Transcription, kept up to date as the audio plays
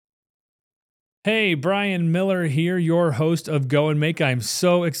Hey, Brian Miller here, your host of Go and Make. I'm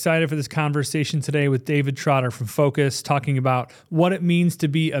so excited for this conversation today with David Trotter from Focus, talking about what it means to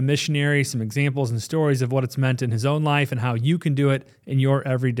be a missionary, some examples and stories of what it's meant in his own life and how you can do it in your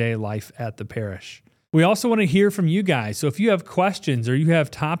everyday life at the parish. We also want to hear from you guys. So if you have questions or you have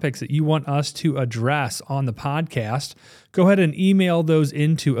topics that you want us to address on the podcast, go ahead and email those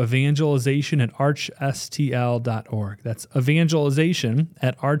into evangelization@archstl.org. That's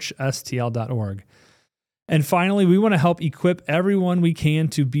evangelization@archstl.org. And finally, we want to help equip everyone we can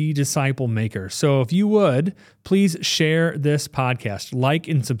to be disciple makers. So if you would, please share this podcast, like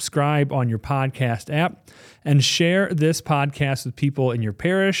and subscribe on your podcast app, and share this podcast with people in your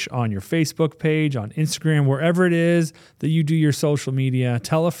parish, on your Facebook page, on Instagram, wherever it is that you do your social media.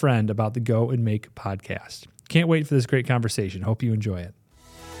 Tell a friend about the Go and Make podcast. Can't wait for this great conversation. Hope you enjoy it.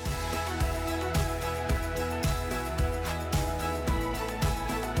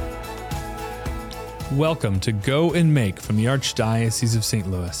 Welcome to Go and Make from the Archdiocese of St.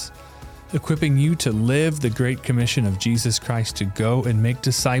 Louis, equipping you to live the Great Commission of Jesus Christ to go and make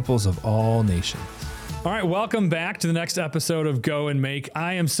disciples of all nations. All right, welcome back to the next episode of Go and Make.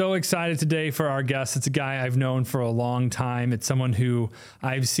 I am so excited today for our guest. It's a guy I've known for a long time. It's someone who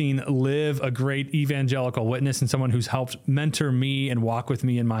I've seen live a great evangelical witness and someone who's helped mentor me and walk with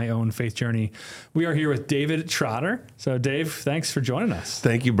me in my own faith journey. We are here with David Trotter. So Dave, thanks for joining us.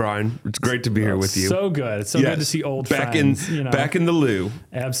 Thank you, Brian. It's great to be here with you. So good. It's so good to see old friends. Back in the loo.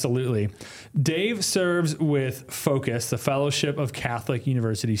 Absolutely. Dave serves with Focus, the Fellowship of Catholic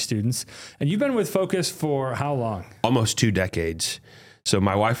University Students. And you've been with Focus for how long? Almost 2 decades. So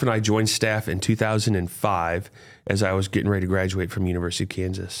my wife and I joined staff in 2005 as I was getting ready to graduate from University of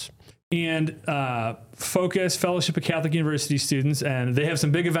Kansas. And Focus, Fellowship of Catholic University Students, and they have some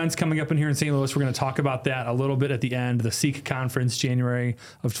big events coming up in here in St. Louis. We're going to talk about that a little bit at the end. The Seek Conference, January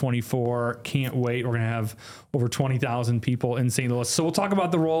of 24. Can't wait. We're going to have over 20,000 people in St. Louis. So we'll talk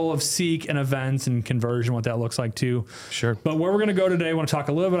about the role of Seek and events and conversion, what that looks like too. Sure. But where we're going to go today, I want to talk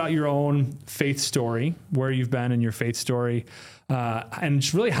a little bit about your own faith story, where you've been in your faith story, and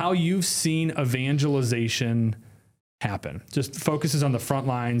just really how you've seen evangelization happen. Just focuses on the front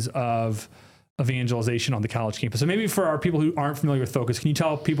lines of evangelization on the college campus. So maybe for our people who aren't familiar with Focus, can you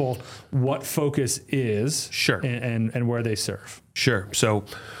tell people what Focus is? Sure. And where they serve? Sure. So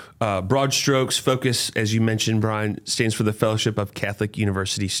broad strokes, Focus, as you mentioned, Brian, stands for the Fellowship of Catholic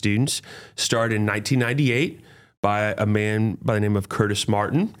University Students. Started in 1998 by a man by the name of Curtis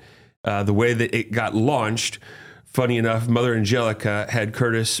Martin. The way that it got launched, funny enough, Mother Angelica had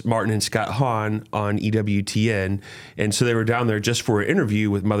Curtis Martin and Scott Hahn on EWTN. And so they were down there just for an interview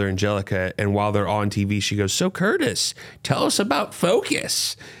with Mother Angelica. And while they're on TV, she goes, "So Curtis, tell us about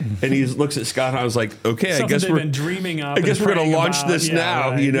Focus." And he looks at Scott Hahn and was like, "Okay, I guess we're been dreaming up. I guess we're going to launch this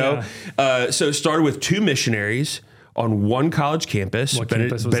now, right, you know?" Yeah. So it started with 2 missionaries on one college campus,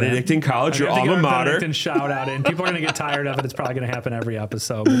 Benedictine College, your alma mater. Benedictine shout out in. People are going to get tired of it. It's probably going to happen every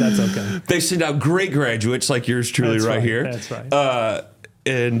episode, but that's okay. They send out great graduates like yours truly right here. That's right.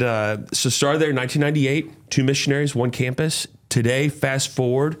 So started there in 1998, 2 missionaries, 1 campus. Today, fast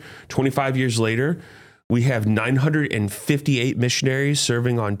forward, 25 years later, we have 958 missionaries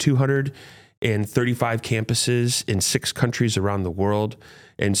serving on 235 campuses in 6 countries around the world.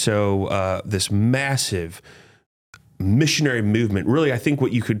 And so this massive missionary movement, really, I think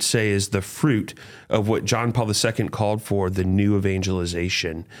what you could say is the fruit of what John Paul II called for, the new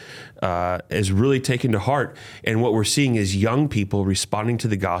evangelization, is really taken to heart. And what we're seeing is young people responding to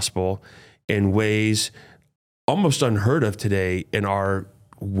the gospel in ways almost unheard of today in our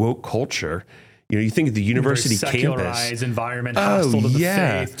woke culture. You know, you think of the university secularized campus environment, hostile to the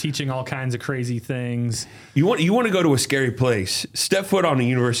faith, teaching all kinds of crazy things. You want to go to a scary place? Step foot on a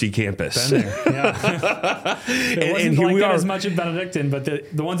university campus. Been there, yeah. It wasn't like that as much at Benedictine, but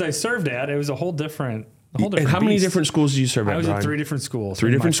the ones I served at, it was a whole different. And how many different schools did you serve at, I was Brian? at 3 different schools.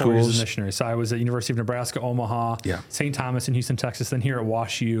 3 different schools. As a missionary. So I was at University of Nebraska, Omaha, St. Thomas in Houston, Texas, then here at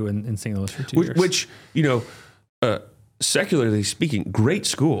Wash U in St. Louis for 2 years. Which, secularly speaking, great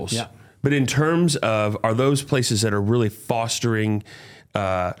schools. Yeah. But in terms of, are those places that are really fostering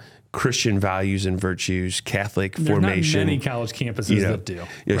Christian values and virtues, Catholic formation? Not many college campuses that do.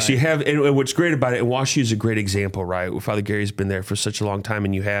 Yeah, right? So you have, and what's great about it, and Wash U is a great example, right? Father Gary's been there for such a long time,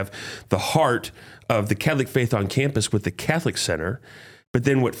 and you have the heart of the Catholic faith on campus with the Catholic Center. But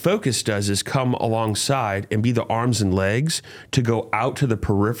then what Focus does is come alongside and be the arms and legs to go out to the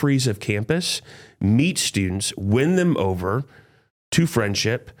peripheries of campus, meet students, win them over to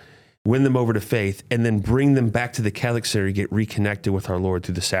friendship, win them over to faith, and then bring them back to the Catholic Center to get reconnected with our Lord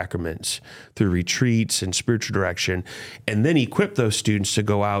through the sacraments, through retreats and spiritual direction, and then equip those students to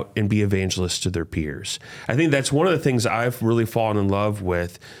go out and be evangelists to their peers. I think that's one of the things I've really fallen in love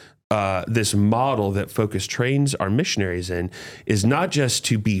with. This model that Focus trains our missionaries in is not just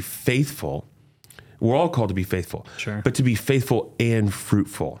to be faithful. We're all called to be faithful, sure, but to be faithful and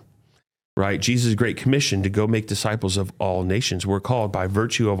fruitful. Right? Jesus' great commission to go make disciples of all nations. We're called by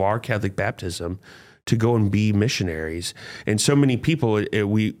virtue of our Catholic baptism to go and be missionaries. And so many people,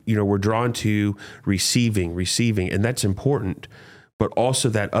 we're drawn to receiving, and that's important. But also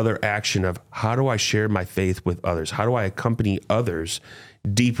that other action of how do I share my faith with others? How do I accompany others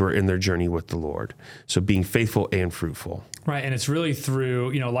deeper in their journey with the Lord? So being faithful and fruitful. Right. And it's really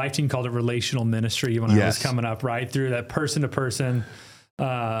through, Life Team called it relational ministry when I was coming up, right? Through that person-to-person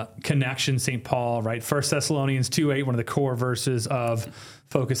connection, St. Paul, right? 1 Thessalonians 2:8, one of the core verses of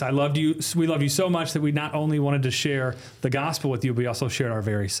Focus. We loved you so much that we not only wanted to share the gospel with you, but we also shared our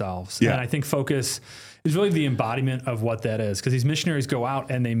very selves. Yeah. And I think Focus is really the embodiment of what that is, because these missionaries go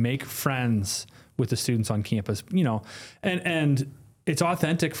out and they make friends with the students on campus, and it's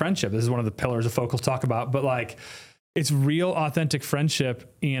authentic friendship. This is one of the pillars of Focus talk about, but it's real authentic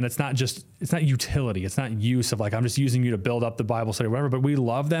friendship, and it's not utility. It's not use of I'm just using you to build up the Bible study or whatever, but we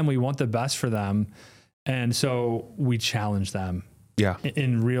love them. We want the best for them. And so we challenge them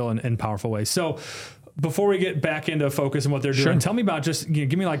in real and powerful ways. So before we get back into Focus and what they're doing, tell me about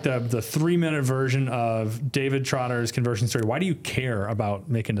give me the 3-minute version of David Trotter's conversion story. Why do you care about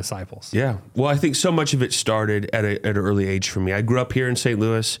making disciples? Yeah. Well, I think so much of it started at an early age for me. I grew up here in St.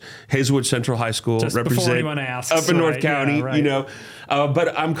 Louis, Hazelwood Central High School, just before anyone asks, up in North County, yeah, right.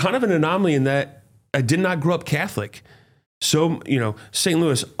 But I'm kind of an anomaly in that I did not grow up Catholic. So, St.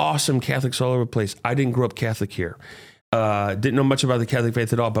 Louis, awesome Catholics all over the place. I didn't grow up Catholic here. Didn't know much about the Catholic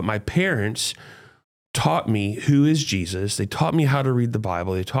faith at all, but my parents taught me who is Jesus. They taught me how to read the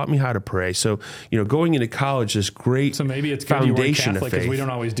Bible. They taught me how to pray. So, going into college, this great so maybe it's good foundation you weren't Catholic, because we don't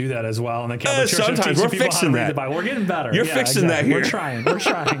always do that as well. And the Catholic Church sometimes we're fixing that. We're getting better. You're fixing that here. We're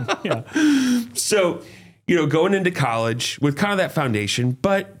trying. Yeah. So, going into college with kind of that foundation,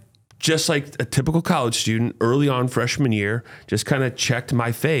 but just like a typical college student, early on freshman year, just kind of checked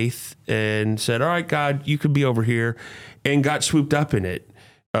my faith and said, all right, God, you could be over here, and got swooped up in it.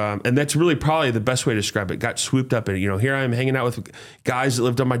 And that's really probably the best way to describe it. Got swooped up in it. Here I am hanging out with guys that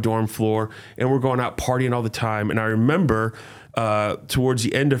lived on my dorm floor, and we're going out partying all the time. And I remember towards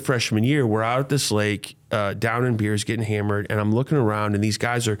the end of freshman year, we're out at this lake, down in beers, getting hammered, and I'm looking around, and these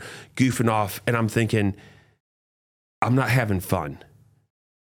guys are goofing off, and I'm thinking, I'm not having fun.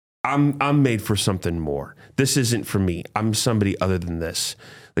 I'm made for something more. This isn't for me. I'm somebody other than this.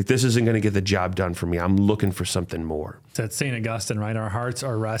 This isn't going to get the job done for me. I'm looking for something more. That's St. Augustine, right? Our hearts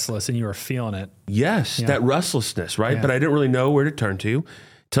are restless, and you are feeling it. Yes, that restlessness, right? Yeah. But I didn't really know where to turn to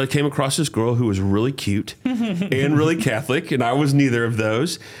until I came across this girl who was really cute and really Catholic, and I was neither of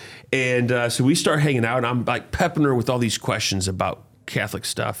those. And so we start hanging out, and I'm pepping her with all these questions about Catholic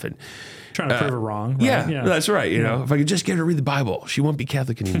stuff and trying to prove her wrong. Right? Yeah, that's right. You know, if I could just get her to read the Bible, she won't be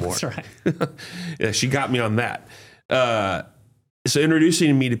Catholic anymore. That's right. Yeah, she got me on that. So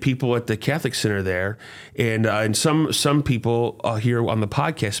introducing me to people at the Catholic Center there, and some people here on the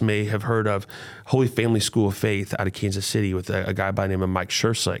podcast may have heard of Holy Family School of Faith out of Kansas City with a guy by the name of Mike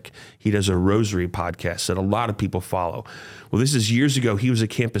Schurslick. He does a rosary podcast that a lot of people follow. Well, this is years ago. He was a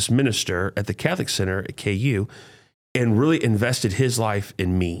campus minister at the Catholic Center at KU and really invested his life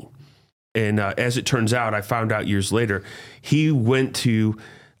in me. And as it turns out, I found out years later, he went to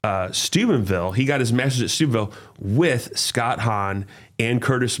Steubenville. He got his master's at Steubenville with Scott Hahn and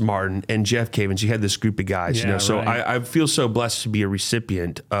Curtis Martin and Jeff Cavins. He had this group of guys, So right. I feel so blessed to be a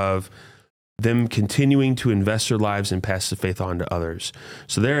recipient of them continuing to invest their lives and pass the faith on to others.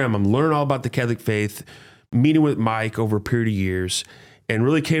 So there I am. I'm learning all about the Catholic faith, meeting with Mike over a period of years, and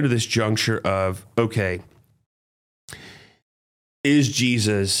really came to this juncture of, okay, is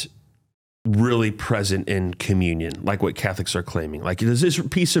Jesus really present in communion, like what Catholics are claiming? Like, does this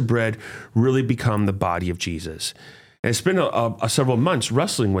piece of bread really become the body of Jesus? And it's been several months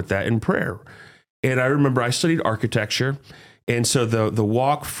wrestling with that in prayer. And I remember I studied architecture. And so the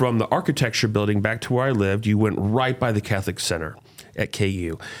walk from the architecture building back to where I lived, you went right by the Catholic Center at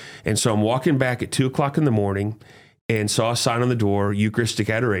KU. And so I'm walking back at 2:00 in the morning and saw a sign on the door, Eucharistic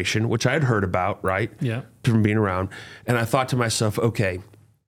Adoration, which I had heard about, right? Yeah. From being around. And I thought to myself, okay,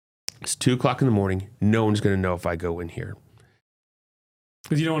 it's 2:00 in the morning. No one's going to know if I go in here.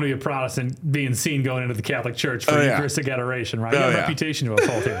 Because you don't want to be a Protestant being seen going into the Catholic Church for Eucharistic adoration, right? You have a reputation to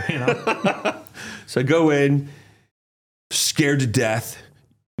uphold here, So I go in, scared to death,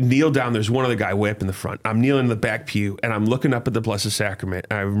 kneel down. There's one other guy way up in the front. I'm kneeling in the back pew, and I'm looking up at the Blessed Sacrament.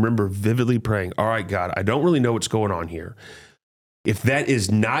 And I remember vividly praying, all right, God, I don't really know what's going on here. If that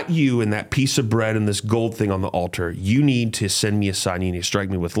is not you and that piece of bread and this gold thing on the altar, you need to send me a sign. You need to strike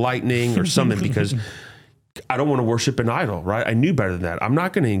me with lightning or something, because I don't want to worship an idol, right? I knew better than that. I'm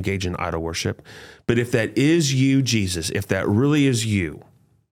not going to engage in idol worship. But if that is you, Jesus, if that really is you,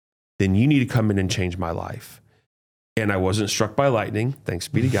 then you need to come in and change my life. And I wasn't struck by lightning, thanks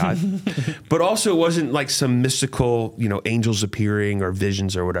be to God. But also it wasn't like some mystical, angels appearing or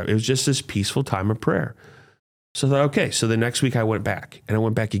visions or whatever. It was just this peaceful time of prayer. So I thought, okay, so the next week I went back, and I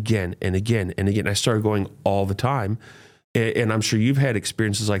went back again and again and again. I started going all the time. And I'm sure you've had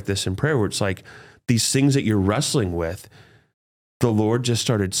experiences like this in prayer where it's like these things that you're wrestling with, the Lord just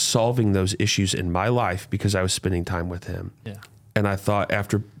started solving those issues in my life because I was spending time with him. Yeah. And I thought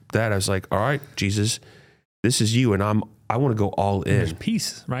after that, I was like, all right, Jesus, this is you. And I want to go all in. There's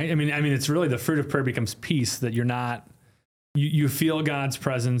peace, right? I mean, it's really the fruit of prayer becomes peace, that you're not, you feel God's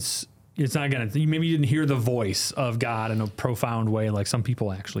presence. It's not going to, maybe you didn't hear the voice of God in a profound way like some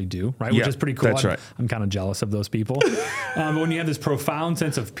people actually do, right? Which is pretty cool. That's right. I'm kind of jealous of those people. But when you have this profound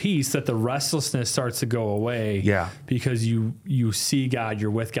sense of peace, that the restlessness starts to go away, because you see God, you're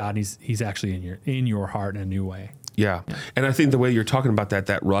with God, and he's actually in your heart in a new way. Yeah. And I think the way you're talking about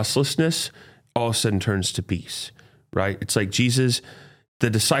that restlessness all of a sudden turns to peace, right? It's like Jesus, the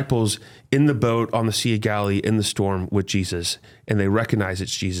disciples in the boat on the Sea of Galilee in the storm with Jesus, and they recognize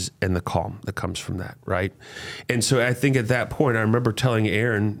it's Jesus and the calm that comes from that, right? And so I think at that point, I remember telling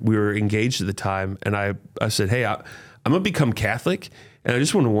Aaron, we were engaged at the time, and I said, hey, I'm going to become Catholic, and I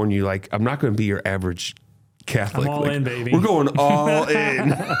just want to warn you, like, I'm not going to be your average Catholic. I'm all in, baby. We're going all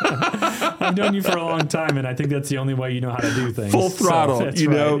in. I've known you for a long time, and I think that's the only way you know how to do things. Full throttle,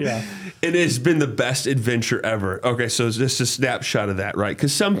 so Yeah. It has been the best adventure ever. Okay, so it's just a snapshot of that, right?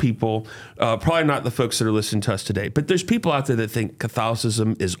 Because some people, probably not the folks that are listening to us today, but there's people out there that think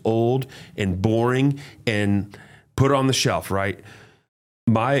Catholicism is old and boring and put on the shelf, right?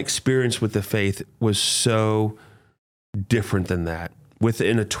 My experience with the faith was so different than that.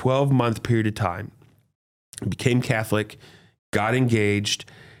 Within a 12-month period of time, I became Catholic, got engaged,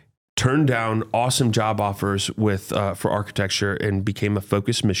 turned down awesome job offers for architecture, and became a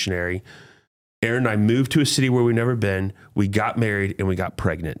focused missionary. Aaron and I moved to a city where we'd never been. We got married and we got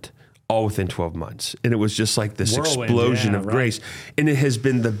pregnant, all within 12 months. And it was just like this explosion of grace. And it has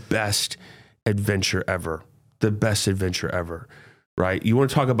been the best adventure ever. The best adventure ever, right? You want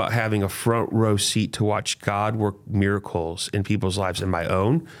to talk about having a front row seat to watch God work miracles in people's lives, in my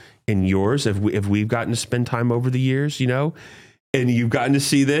own, in yours, if we've gotten to spend time over the years, and you've gotten to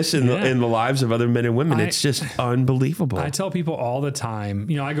see this in the lives of other men and women. It's just unbelievable. I tell people all the time,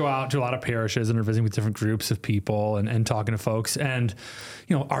 I go out to a lot of parishes and are visiting with different groups of people and talking to folks, and,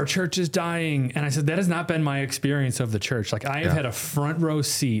 our church is dying. And I said, that has not been my experience of the church. Like, I have had a front row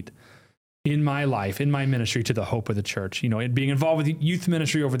seat in my life, in my ministry, to the hope of the church, and being involved with youth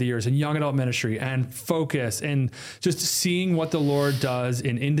ministry over the years and young adult ministry and focus, and just seeing what the Lord does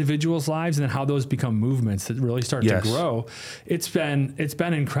in individuals' lives and then how those become movements that really start to grow. It's been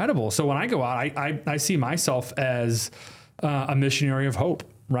incredible. So when I go out, I see myself as a missionary of hope,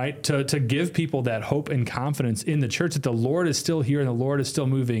 right? To give people that hope and confidence in the church that the Lord is still here and the Lord is still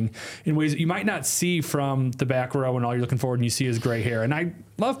moving in ways that you might not see from the back row, and all you're looking forward and you see is gray hair. And I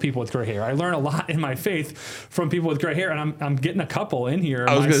love people with gray hair. I learn a lot in my faith from people with gray hair, and I'm getting a couple in here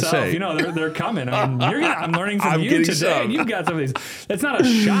I was myself. Gonna say. They're coming. I mean, I'm learning from you today, some. and you've got some of these. That's not a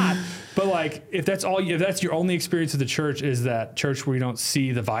shot, but like if that's your only experience of the church is that church where you don't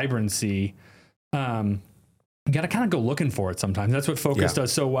see the vibrancy, you got to kind of go looking for it sometimes. That's what Focus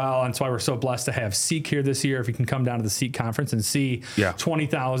does so well. And that's why we're so blessed to have Seek here this year. If you can come down to the Seek conference and see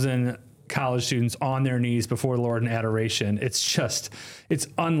 20,000 college students on their knees before the Lord in adoration, it's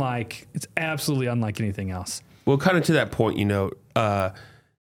absolutely unlike anything else. Well, kind of to that point, a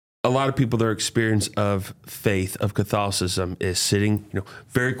lot of people, their experience of faith, of Catholicism, is sitting,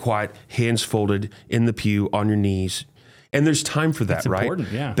 very quiet, hands folded in the pew on your knees. And there's time for that, it's right?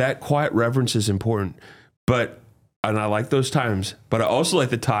 Important, yeah. That quiet reverence is important. And I like those times, but I also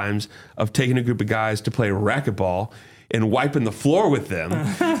like the times of taking a group of guys to play racquetball and wiping the floor with them,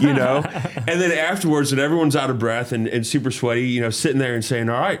 And then afterwards, when everyone's out of breath and super sweaty, sitting there and saying,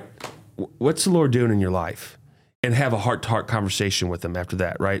 all right, what's the Lord doing in your life? And have a heart-to-heart conversation with them after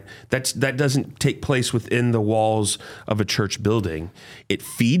that, right? That doesn't take place within the walls of a church building. It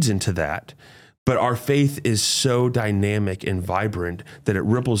feeds into that. But our faith is so dynamic and vibrant that it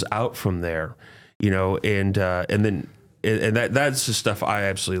ripples out from there. And then And that's the stuff I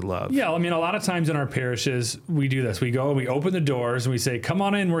absolutely love. Yeah, I mean, a lot of times in our parishes, we do this. We go and we open the doors and we say, come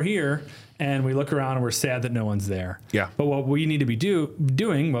on in, we're here. And we look around and we're sad that no one's there. Yeah. But what we need to be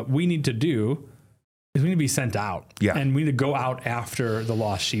doing, what we need to do is we need to be sent out. Yeah. And we need to go out after the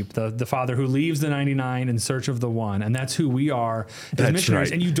lost sheep, the father who leaves the 99 in search of the one. And that's who we are as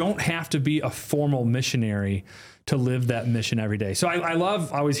missionaries. Right. And you don't have to be a formal missionary to live that mission every day. So I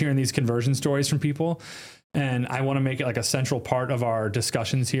love always hearing these conversion stories from people. And I want to make it like a central part of our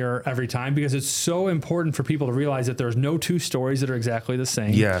discussions here every time, because it's so important for people to realize that there's no two stories that are exactly the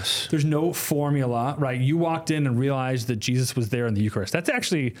same. Yes. There's no formula, right? You walked in and realized that Jesus was there in the Eucharist. That's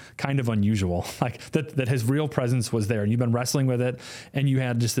actually kind of unusual, like that his real presence was there, and you've been wrestling with it, and you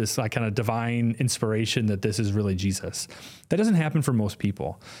had just this like kind of divine inspiration that this is really Jesus. That doesn't happen for most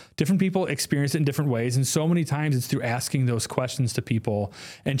people. Different people experience it in different ways, and so many times it's through asking those questions to people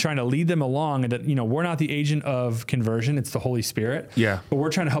and trying to lead them along. And that, we're not the agent of conversion, it's the Holy Spirit. Yeah. But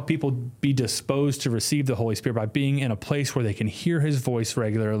we're trying to help people be disposed to receive the Holy Spirit by being in a place where they can hear his voice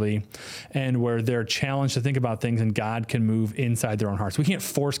regularly and where they're challenged to think about things and God can move inside their own hearts. We can't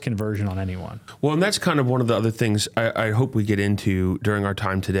force conversion on anyone. Well, and that's kind of one of the other things I hope we get into during our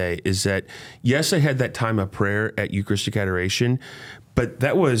time today is that, yes, I had that time of prayer at Eucharistic Adoration, but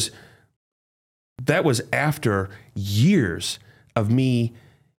that was after years of me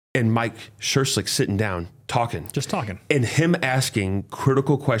and Mike Schurslick sitting down, just talking, and him asking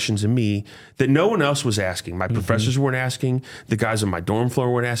critical questions of me that no one else was asking. My professors weren't asking. The guys on my dorm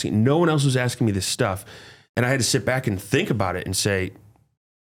floor weren't asking. No one else was asking me this stuff. And I had to sit back and think about it and say,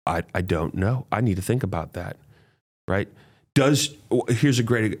 I don't know. I need to think about that. Right? Here's a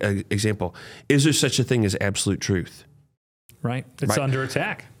great example. Is there such a thing as absolute truth? Right. It's under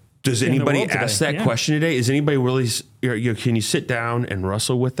attack. Does anybody ask that question today? Is anybody really, can you sit down and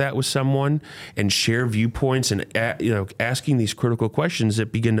wrestle with that with someone and share viewpoints and, asking these critical questions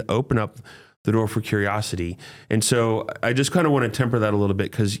that begin to open up the door for curiosity? And so I just kind of want to temper that a little bit,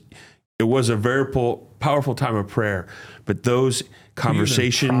 because it was a very powerful time of prayer, but those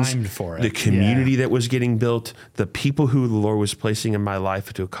conversations, the community that was getting built, the people who the Lord was placing in my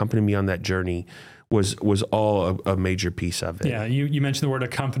life to accompany me on that journey was all a major piece of it. Yeah, you mentioned the word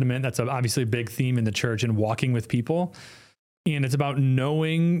accompaniment. That's obviously a big theme in the church and walking with people. And it's about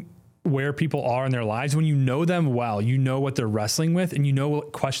knowing where people are in their lives. When you know them well, you know what they're wrestling with, and you know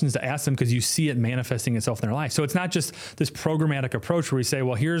what questions to ask them because you see it manifesting itself in their life. So it's not just this programmatic approach where we say,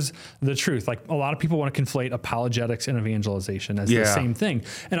 well, here's the truth. Like a lot of people want to conflate apologetics and evangelization as the same thing.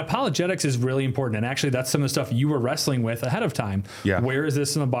 And apologetics is really important. And actually that's some of the stuff you were wrestling with ahead of time. Yeah. Where is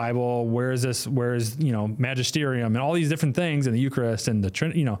this in the Bible? Where is magisterium and all these different things in the Eucharist, and the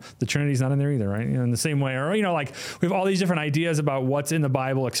Trinity's not in there either, right? In the same way, or, we have all these different ideas about what's in the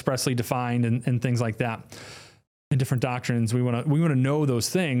Bible expressly defined and things like that, and different doctrines. We want to know those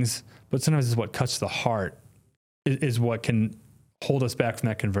things, but sometimes it's what cuts the heart is what can hold us back from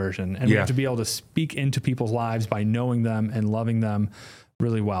that conversion. And we have to be able to speak into people's lives by knowing them and loving them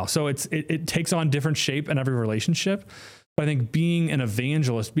really well. So it takes on different shape in every relationship. But I think being an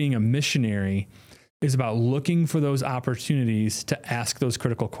evangelist, being a missionary, is about looking for those opportunities to ask those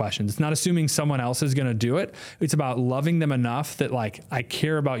critical questions. It's not assuming someone else is going to do it. It's about loving them enough that, like, I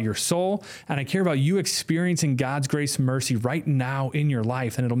care about your soul and I care about you experiencing God's grace and mercy right now in your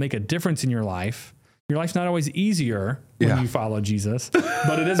life, and it'll make a difference in your life. Your life's not always easier when you follow Jesus,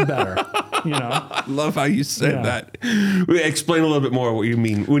 but it is better. I love how you said that. Explain a little bit more what you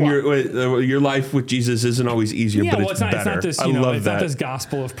mean when your life with Jesus isn't always easier, but it's better. It's not this, it's not this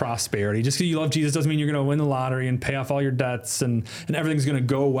gospel of prosperity. Just because you love Jesus doesn't mean you're going to win the lottery and pay off all your debts and everything's going to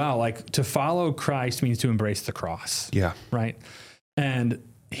go well. Like, to follow Christ means to embrace the cross. Yeah. Right. And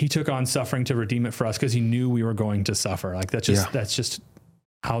he took on suffering to redeem it for us because he knew we were going to suffer. Like, that's just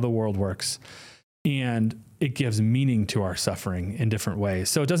how the world works. And it gives meaning to our suffering in different ways.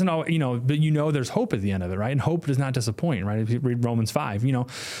 So it doesn't always, but there's hope at the end of it, right? And hope does not disappoint, right? If you read Romans 5,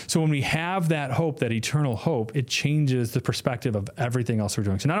 So when we have that hope, that eternal hope, it changes the perspective of everything else we're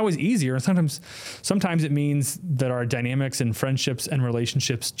doing. So not always easier. And sometimes it means that our dynamics and friendships and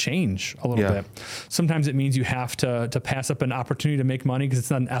relationships change a little bit. Sometimes it means you have to pass up an opportunity to make money because it's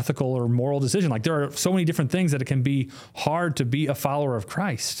not an ethical or moral decision. Like, there are so many different things that it can be hard to be a follower of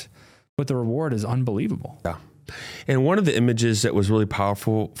Christ. But the reward is unbelievable. Yeah. And one of the images that was really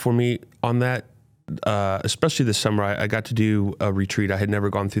powerful for me on that, especially this summer, I got to do a retreat. I had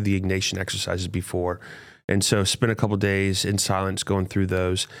never gone through the Ignatian exercises before. And so spent a couple of days in silence going through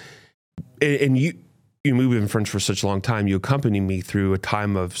those. And we've been friends for such a long time. You accompanied me through a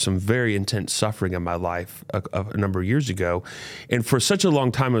time of some very intense suffering in my life a number of years ago. And for such a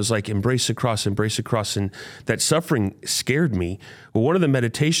long time, I was like, embrace the cross. And that suffering scared me. Well, one of the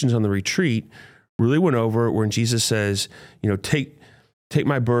meditations on the retreat really went over when Jesus says, take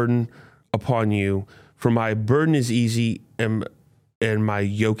my burden upon you, for my burden is easy and my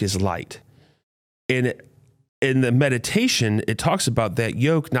yoke is light. And in the meditation, it talks about that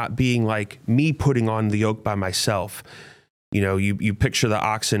yoke not being like me putting on the yoke by myself. You picture the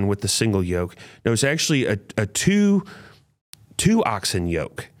oxen with the single yoke. No, it's actually a two oxen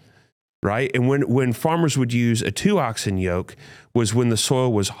yoke, right? And when farmers would use a 2 oxen yoke was when the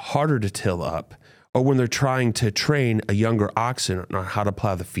soil was harder to till up, or when they're trying to train a younger oxen on how to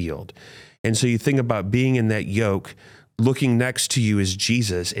plow the field. And so you think about being in that yoke. Looking next to you is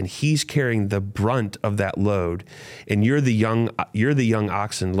Jesus, and he's carrying the brunt of that load, and you're the young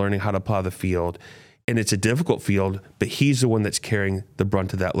oxen learning how to plow the field, and it's a difficult field, but he's the one that's carrying the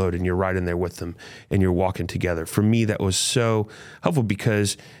brunt of that load, and you're right in there with them, and you're walking together. For me, that was so helpful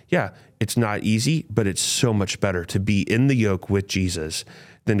because, it's not easy, but it's so much better to be in the yoke with Jesus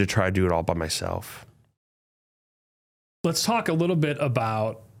than to try to do it all by myself. Let's talk a little bit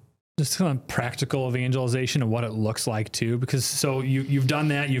about just kind of practical evangelization and what it looks like too, because so you've done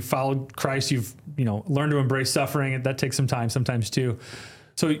that, you've followed Christ, you've learned to embrace suffering, and that takes some time sometimes too.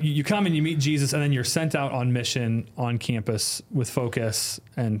 So you come and you meet Jesus, and then you're sent out on mission on campus with Focus,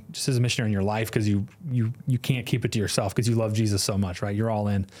 and just as a missionary in your life, because you can't keep it to yourself because you love Jesus so much, right? You're all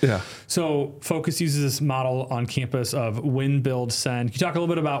in. Yeah. So Focus uses this model on campus of win, build, send. Can you talk a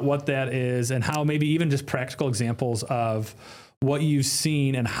little bit about what that is and how maybe even just practical examples of what you've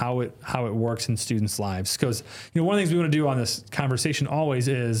seen and how it works in students' lives? Because one of the things we want to do on this conversation always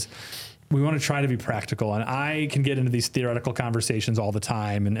is we want to try to be practical. And I can get into these theoretical conversations all the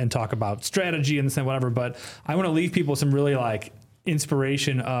time and talk about strategy and whatever, but I want to leave people some really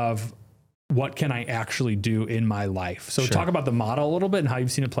inspiration of what can I actually do in my life. So Talk about the model a little bit and how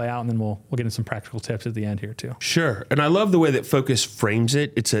you've seen it play out, and then we'll get into some practical tips at the end here too. Sure. And I love the way that Focus frames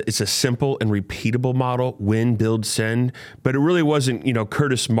it. It's a simple and repeatable model, win, build, send, but it really wasn't,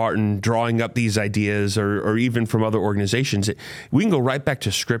 Curtis Martin drawing up these ideas or even from other organizations. We can go right back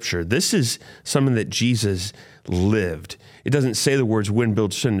to Scripture. This is something that Jesus lived. It doesn't say the words win,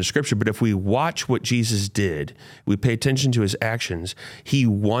 build, send in Scripture, but if we watch what Jesus did, we pay attention to his actions, he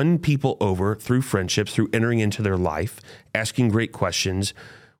won people over through friendships, through entering into their life, asking great questions,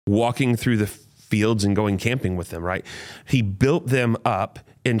 walking through the fields and going camping with them, right? He built them up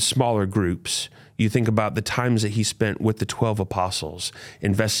in smaller groups. You think about the times that he spent with the 12 apostles,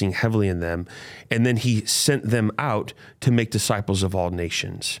 investing heavily in them, and then he sent them out to make disciples of all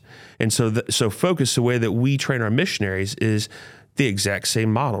nations. And so Focus, the way that we train our missionaries is the exact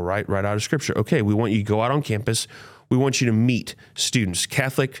same model, right? Right out of Scripture. Okay, we want you to go out on campus. We want you to meet students,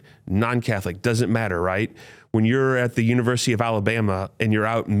 Catholic, non-Catholic, doesn't matter, right? When you're at the University of Alabama and you're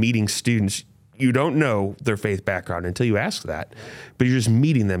out meeting students, you don't know their faith background until you ask that, but you're just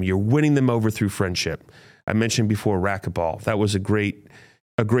meeting them. You're winning them over through friendship. I mentioned before racquetball. That was a great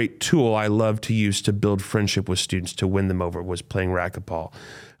tool I love to use to build friendship with students, to win them over, was playing racquetball.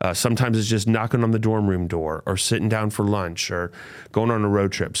 Sometimes it's just knocking on the dorm room door or sitting down for lunch or going on a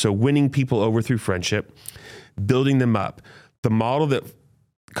road trip. So winning people over through friendship, building them up. The model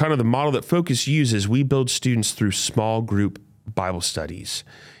that Focus uses, we build students through small group Bible studies.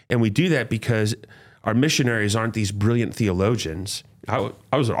 And we do that because our missionaries aren't these brilliant theologians. I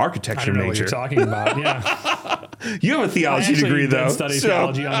was an architecture major. What you're talking about, yeah. You have a theology degree, though. I studied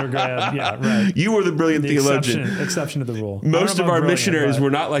theology undergrad. Yeah, right. You were the brilliant theologian. Exception to the rule. Most of our missionaries were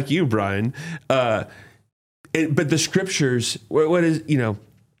not like you, Brian. But the Scriptures,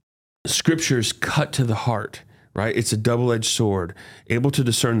 Scriptures cut to the heart. Right? It's a double-edged sword, able to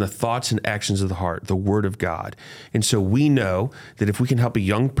discern the thoughts and actions of the heart, the Word of God. And so we know that if we can help a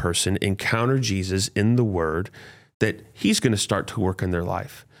young person encounter Jesus in the Word, that he's going to start to work in their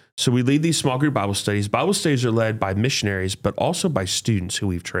life. So we lead these small group Bible studies. Bible studies are led by missionaries, but also by students who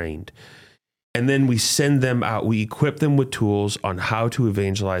we've trained. And then we send them out. We equip them with tools on how to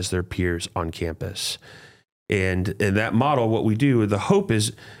evangelize their peers on campus. And in that model, what we do, the hope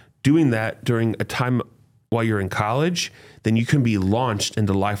is doing that during a time while you're in college, then you can be launched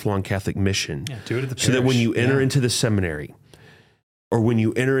into lifelong Catholic mission. Yeah, do it at the parish. So that when you enter into the seminary, or when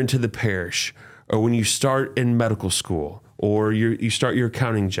you enter into the parish, or when you start in medical school, or you start your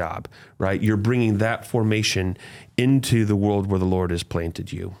accounting job, right? You're bringing that formation into the world where the Lord has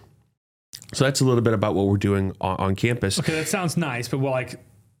planted you. So that's a little bit about what we're doing on campus. Okay, that sounds nice, but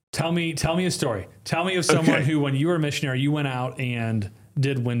tell me a story. Tell me of someone who, when you were a missionary, you went out and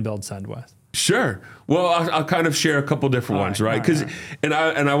did win, build, send with. Sure. Well, I'll kind of share a couple different ones, right? Because and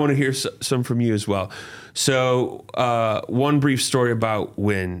I want to hear some from you as well. So one brief story about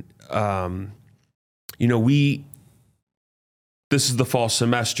when this is the fall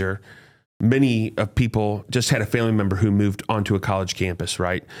semester. Many of people just had a family member who moved onto a college campus,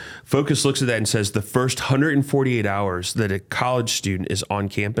 right? Focus looks at that and says the first 148 hours that a college student is on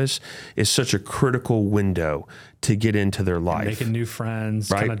campus is such a critical window to get into their life. Making new friends,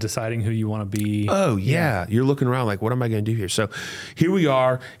 right? kind of deciding who you want to be. Oh, yeah. You're looking around like, what am I going to do here? So here we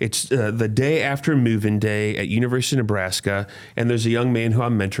are. It's the day after move-in day at University of Nebraska, and there's a young man who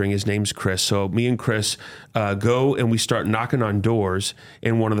I'm mentoring. His name's Chris. So me and Chris go and we start knocking on doors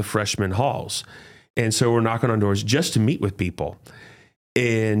in one of the freshman halls. And so we're knocking on doors just to meet with people.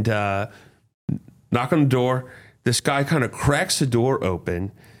 And knock on the door. This guy kind of cracks the door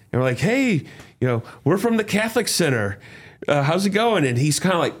open. And we're like, hey, we're from the Catholic Center. How's it going? And he's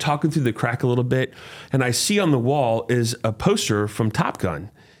kind of like talking through the crack a little bit. And I see on the wall is a poster from Top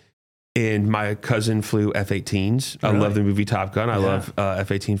Gun. And my cousin flew F-18s. Really? I love the movie Top Gun. I love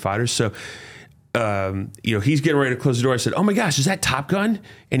F-18 fighters. So, he's getting ready to close the door. I said, oh my gosh, is that Top Gun?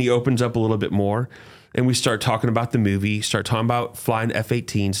 And he opens up a little bit more. And we start talking about the movie, start talking about flying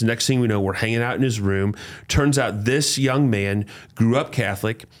F-18s. Next thing we know, we're hanging out in his room. Turns out this young man grew up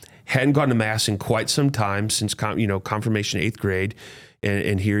Catholic, hadn't gone to Mass in quite some time since confirmation 8th grade.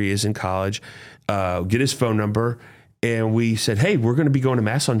 And here he is in college. Get his phone number. And we said, hey, we're going to be going to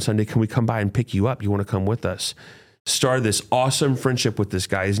Mass on Sunday. Can we come by and pick you up? You want to come with us? Started this awesome friendship with this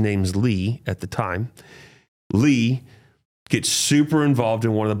guy. His name's Lee at the time. Lee gets super involved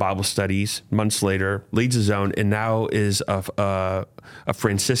in one of the Bible studies. Months later, leads his own, and now is a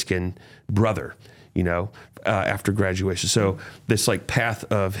Franciscan brother, after graduation. So this path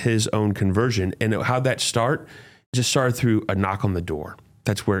of his own conversion, and how'd that start? It just started through a knock on the door.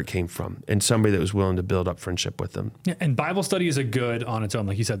 That's where it came from. And somebody that was willing to build up friendship with them. Yeah, and Bible study is a good on its own.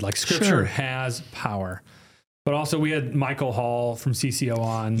 Like you said, Scripture has power. But also we had Michael Hall from CCO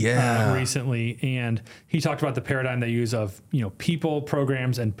on recently, and he talked about the paradigm they use of, people,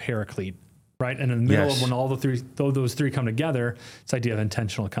 programs, and paraclete, right? And in the middle of when all those three come together, it's the idea of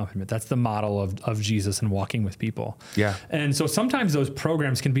intentional accompaniment. That's the model of Jesus and walking with people. Yeah. And so sometimes those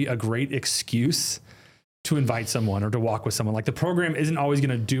programs can be a great excuse to invite someone or to walk with someone. Like the program isn't always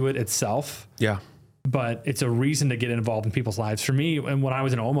going to do it itself. Yeah. But it's a reason to get involved in people's lives. For me, and when I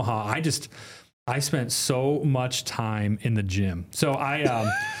was in Omaha, I spent so much time in the gym. So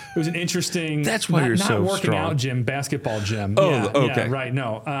it was an interesting, that's why you're so working strong. Out gym, basketball gym. Oh, okay. Yeah, right.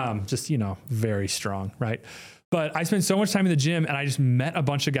 No, just, very strong. Right. But I spent so much time in the gym, and I just met a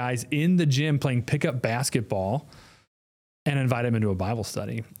bunch of guys in the gym playing pickup basketball and invited them into a Bible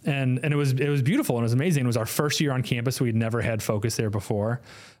study. And it was beautiful and it was amazing. It was our first year on campus. We had never had Focus there before.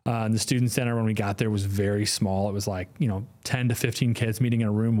 And the student center, when we got there, was very small. It was 10 to 15 kids meeting in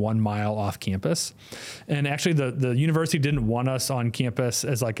a room 1 mile off campus. And actually the university didn't want us on campus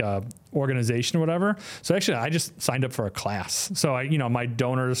as a organization or whatever. So actually I just signed up for a class. So my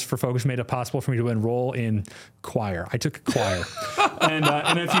donors for Focus made it possible for me to enroll in choir. I took choir.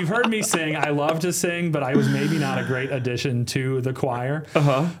 and if you've heard me sing, I love to sing, but I was maybe not a great addition to the choir.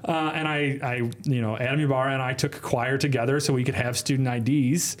 And I Adam Ybarra and I took choir together so we could have student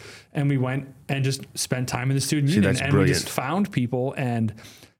IDs. And we went and just spent time in the student union, and brilliant. We just found people and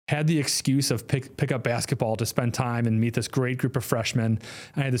had the excuse of pick up basketball to spend time and meet this great group of freshmen.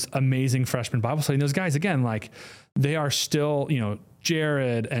 I had this amazing freshman Bible study. And those guys, again, they are still,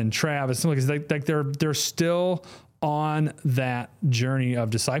 Jared and Travis, they're still on that journey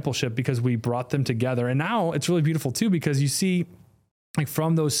of discipleship because we brought them together. And now it's really beautiful too, because you see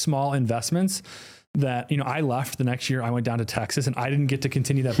from those small investments that, I left the next year. I went down to Texas and I didn't get to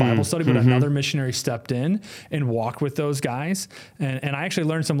continue that Bible study, but another missionary stepped in and walked with those guys. And I actually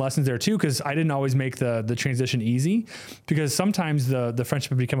learned some lessons there too, because I didn't always make the transition easy, because sometimes the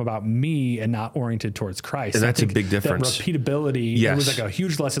friendship would become about me and not oriented towards Christ. And that's a big difference. That repeatability, it was a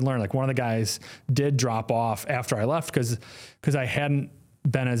huge lesson learned. One of the guys did drop off after I left because I hadn't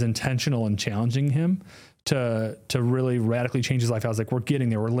been as intentional in challenging him to really radically change his life. I was like, we're getting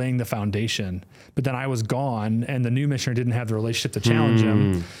there. We're laying the foundation. But then I was gone, and the new missionary didn't have the relationship to challenge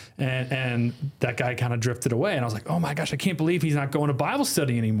him. And that guy kind of drifted away. And I was like, oh my gosh, I can't believe he's not going to Bible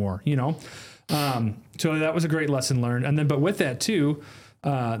study anymore, So that was a great lesson learned. And then, but with that too,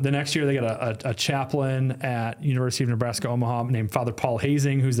 The next year, they got a chaplain at University of Nebraska, Omaha, named Father Paul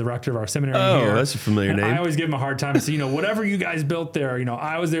Hazing, who's the rector of our seminary here. Oh, that's a familiar name. I always give him a hard time and say, whatever you guys built there,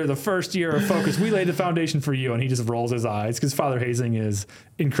 I was there the first year of Focus. We laid the foundation for you. And he just rolls his eyes because Father Hazing is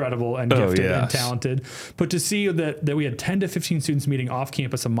incredible and gifted and talented. But to see that we had 10 to 15 students meeting off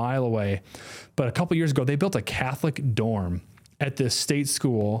campus a mile away. But a couple years ago, they built a Catholic dorm at this state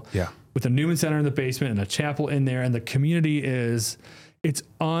school with a Newman Center in the basement and a chapel in there. And the community it's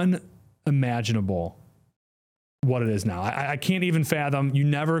unimaginable what it is now. I can't even fathom. You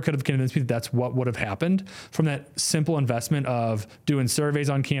never could have convinced me that that's what would have happened from that simple investment of doing surveys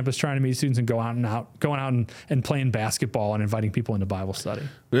on campus, trying to meet students and going out and playing basketball and inviting people into Bible study.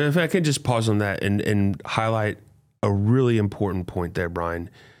 If I could just pause on that and highlight a really important point there,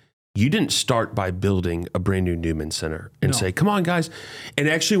 Brian. You didn't start by building a brand new Newman Center and say, come on, guys. And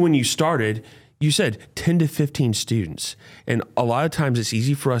actually, when you started, you said 10 to 15 students. And a lot of times it's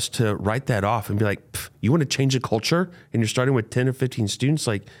easy for us to write that off and be like, you want to change the culture and you're starting with 10 or 15 students?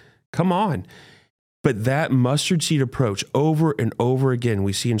 Like, come on. But that mustard seed approach over and over again,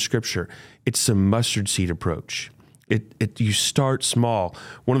 we see in Scripture, it's the mustard seed approach. You start small.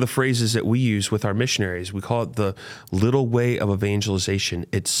 One of the phrases that we use with our missionaries, we call it the little way of evangelization.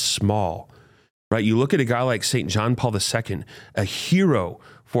 It's small, right? You look at a guy like St. John Paul II, a hero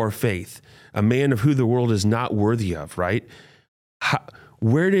for our faith, a man of who the world is not worthy of, right?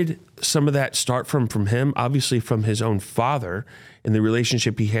 Where did some of that start from him? Obviously from his own father and the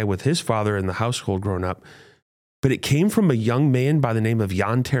relationship he had with his father in the household growing up. But it came from a young man by the name of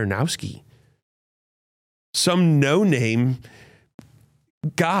Jan Tarnowski. Some no-name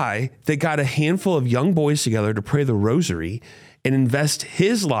guy that got a handful of young boys together to pray the rosary and invest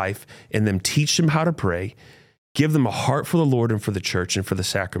his life in them, teach them how to pray, give them a heart for the Lord and for the church and for the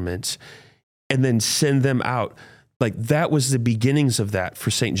sacraments, and then send them out. Like that was the beginnings of that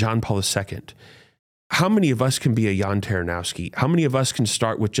for St. John Paul II. How many of us can be a Jan Tarnowski? How many of us can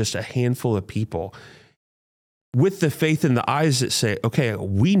start with just a handful of people with the faith in the eyes that say, okay,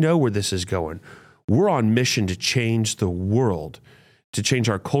 we know where this is going. We're on mission to change the world, to change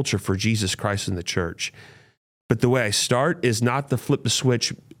our culture for Jesus Christ and the church. But the way I start is not to flip the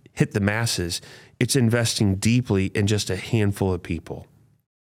switch, hit the masses. It's investing deeply in just a handful of people.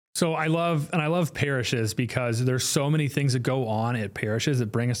 So I love parishes because there's so many things that go on at parishes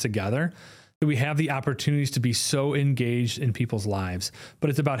that bring us together, that we have the opportunities to be so engaged in people's lives. But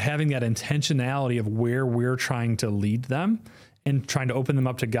it's about having that intentionality of where we're trying to lead them and trying to open them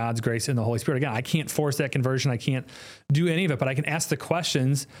up to God's grace and the Holy Spirit. Again, I can't force that conversion. I can't do any of it, but I can ask the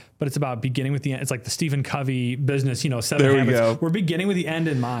questions, but it's about beginning with the end. It's like the Stephen Covey business, 7 habits. Go. We're beginning with the end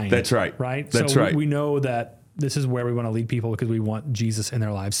in mind. That's right. Right? That's so right. We know that this is where we want to lead people because we want Jesus in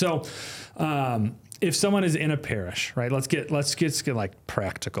their lives. So, if someone is in a parish, right? Let's get like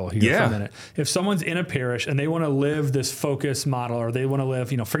practical here for a minute. If someone's in a parish and they want to live this focus model, or they want to live,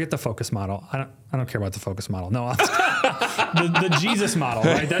 forget the focus model. I don't care about the focus model. No, the Jesus model,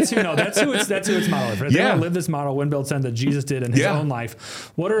 right? That's who it's modeled for. If they want to live this model, win, build, send that Jesus did in his own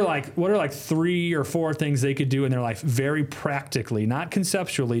life. What are like 3 or 4 things they could do in their life very practically, not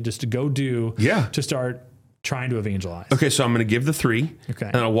conceptually, just to go do to start trying to evangelize? Okay, so I'm going to give the 3, okay,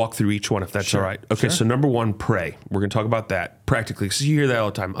 and I'll walk through each one if that's all right. Okay, so number 1, pray. We're going to talk about that practically, because you hear that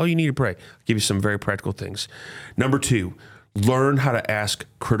all the time. Oh, you need to pray. I'll give you some very practical things. Number 2, learn how to ask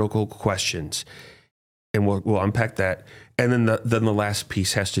critical questions, and we'll unpack that. And then the last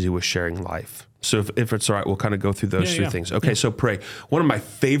piece has to do with sharing life. So if it's all right, we'll kind of go through those 3 things. Okay, so pray. One of my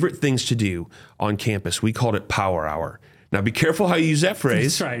favorite things to do on campus, we called it Power Hour. Now, be careful how you use that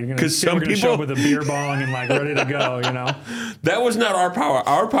phrase. That's right. Because some people show up with a beer bong and ready to go, That was not our power.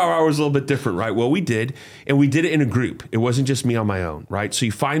 Our power hour was a little bit different, right? Well, we did it in a group. It wasn't just me on my own, right? So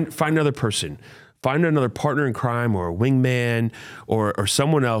you find another person, find another partner in crime or a wingman or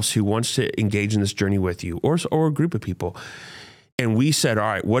someone else who wants to engage in this journey with you or a group of people. And we said, all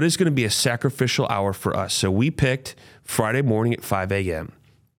right, what is going to be a sacrificial hour for us? So we picked Friday morning at 5 a.m.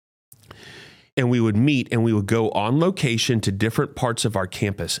 And we would meet and we would go on location to different parts of our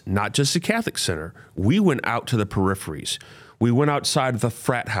campus, not just the Catholic Center. We went out to the peripheries. We went outside of the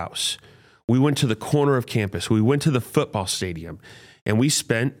frat house. We went to the corner of campus. We went to the football stadium. And we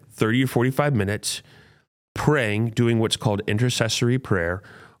spent 30 or 45 minutes praying, doing what's called intercessory prayer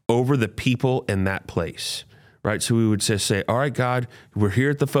over the people in that place. Right? So we would just say, all right, God, we're here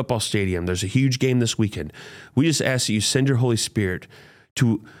at the football stadium. There's a huge game this weekend. We just ask that you send your Holy Spirit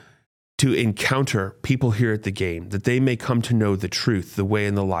to encounter people here at the game, that they may come to know the truth, the way,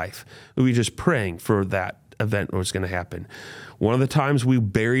 and the life. We were just praying for that event was going to happen. One of the times we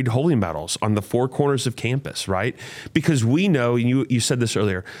buried holy medals on the four corners of campus, right? Because we know, you said this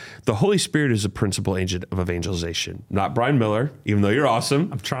earlier, the Holy Spirit is a principal agent of evangelization. Not Brian Miller, even though you're awesome.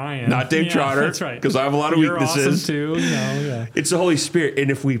 I'm trying. Not Dave Trotter. That's right. Because I have a lot of You're weaknesses. Awesome too. Yeah. It's the Holy Spirit.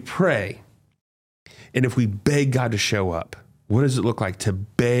 And if we pray, and if we beg God to show up, what does it look like to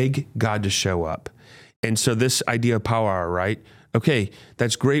beg God to show up? And so this idea of power hour, right? Okay,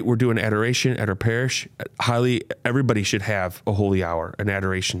 that's great. We're doing adoration at our parish. Everybody should have a holy hour, an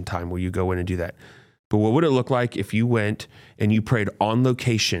adoration time where you go in and do that. But what would it look like if you went and you prayed on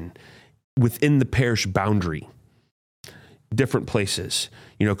location within the parish boundary, different places?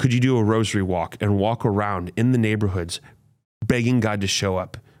 Could you do a rosary walk and walk around in the neighborhoods, begging God to show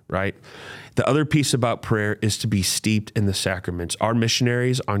up, right? The other piece about prayer is to be steeped in the sacraments. Our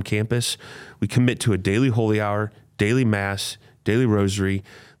missionaries on campus, we commit to a daily holy hour, daily mass, daily rosary.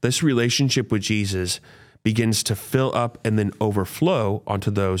 This relationship with Jesus begins to fill up and then overflow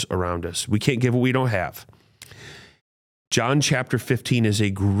onto those around us. We can't give what we don't have. John chapter 15 is a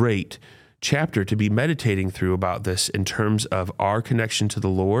great chapter to be meditating through about this in terms of our connection to the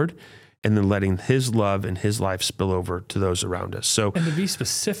Lord and then letting his love and his life spill over to those around us. So, and to be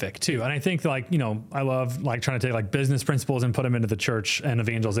specific too. And I think I love trying to take business principles and put them into the church and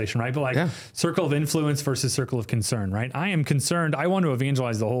evangelization, right? But circle of influence versus circle of concern, right? I am concerned. I want to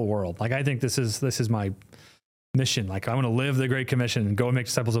evangelize the whole world. I think this is my mission. I want to live the Great Commission and go and make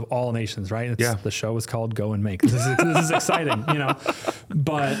disciples of all nations, right? The show is called Go and Make. This is exciting,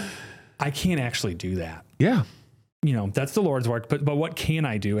 but I can't actually do that. Yeah. That's the Lord's work, but what can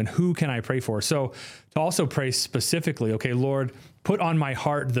I do and who can I pray for? So to also pray specifically, okay, Lord, put on my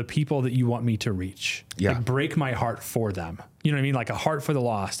heart the people that you want me to reach. Yeah. Break my heart for them. You know what I mean? A heart for the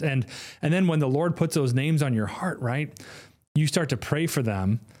lost. And then when the Lord puts those names on your heart, right, you start to pray for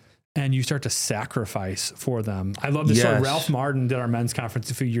them and you start to sacrifice for them. I love this. Yes. So Ralph Martin did our men's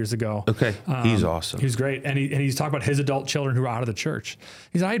conference a few years ago. Okay. He's awesome. He's great. And he's talking about his adult children who are out of the church.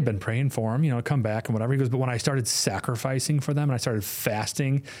 I had been praying for them, come back and whatever. He goes, but when I started sacrificing for them and I started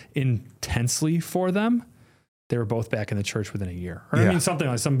fasting intensely for them, they were both back in the church within a year. Or something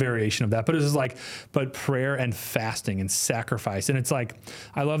like some variation of that. But it was but prayer and fasting and sacrifice. And it's I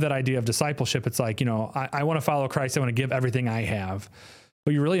love that idea of discipleship. It's I want to follow Christ. I want to give everything I have.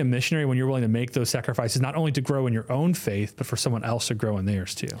 But you're really a missionary when you're willing to make those sacrifices, not only to grow in your own faith, but for someone else to grow in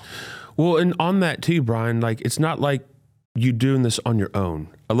theirs too. Well, and on that too, Brian, it's not like you doing this on your own.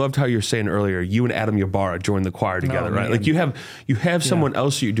 I loved how you were saying earlier, you and Adam Ybarra joined the choir together, right? Man. You have someone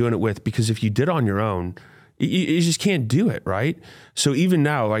else you're doing it with, because if you did on your own, you just can't do it, right? So even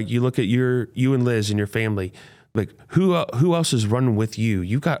now, you look at you and Liz and your family, who else is running with you?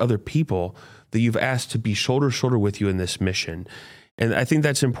 You've got other people that you've asked to be shoulder to shoulder with you in this mission. And I think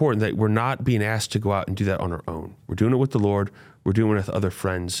that's important, that we're not being asked to go out and do that on our own. We're doing it with the Lord. We're doing it with other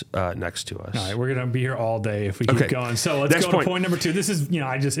friends next to us. All right, we're going to be here all day if we keep going. So let's go to point number 2. This is,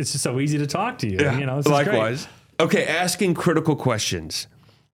 it's just so easy to talk to you. Yeah, this likewise. Is great. Okay, asking critical questions.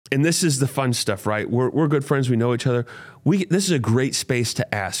 And this is the fun stuff, right? We're good friends. We know each other. This is a great space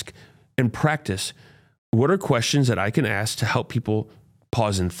to ask and practice. What are questions that I can ask to help people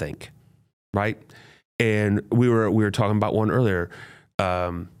pause and think, right? And we were talking about one earlier.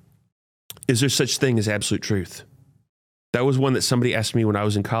 Is there such thing as absolute truth? That was one that somebody asked me when I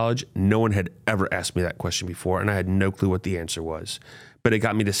was in college. No one had ever asked me that question before, and I had no clue what the answer was. But it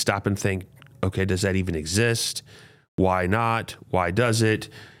got me to stop and think, okay, does that even exist? Why not? Why does it?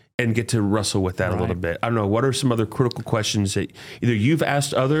 And get to wrestle with that a little bit. I don't know. What are some other critical questions that either you've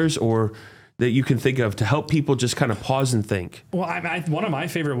asked others or that you can think of to help people just kind of pause and think? Well, one of my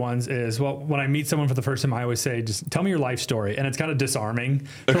favorite ones is, when I meet someone for the first time, I always say, just tell me your life story. And it's kind of disarming.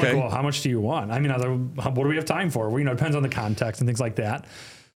 Okay. How much do you want? What do we have time for? It depends on the context and things like that.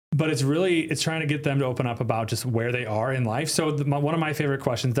 But it's trying to get them to open up about just where they are in life. So one of my favorite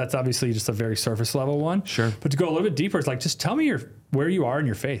questions, that's obviously just a very surface level one. Sure. But to go a little bit deeper, it's just tell me where you are in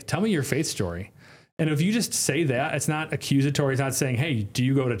your faith. Tell me your faith story. And if you just say that, it's not accusatory. It's not saying, hey, do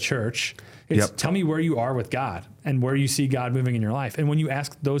you go to church? It's tell me where you are with God and where you see God moving in your life. And when you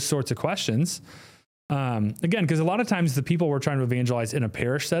ask those sorts of questions, again, because a lot of times the people we're trying to evangelize in a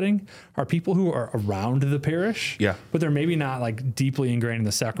parish setting are people who are around the parish, but they're maybe not deeply ingrained in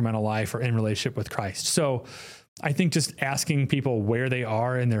the sacramental life or in relationship with Christ. So I think just asking people where they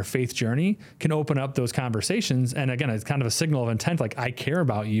are in their faith journey can open up those conversations. And again, it's kind of a signal of intent, I care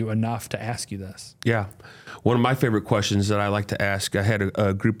about you enough to ask you this. Yeah. One of my favorite questions that I like to ask, I had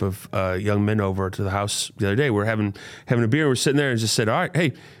a group of young men over to the house the other day. We're having a beer. We're sitting there and just said, all right,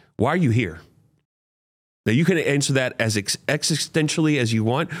 hey, why are you here? Now, you can answer that as existentially as you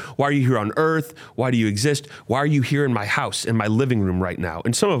want. Why are you here on earth? Why do you exist? Why are you here in my house, in my living room right now?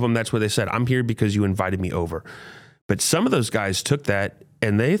 And some of them, that's what they said. I'm here because you invited me over. But some of those guys took that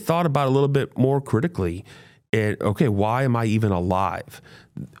and they thought about it a little bit more critically. And, okay, why am I even alive?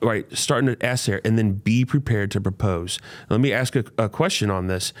 Right, starting to ask there and then be prepared to propose. Let me ask a question on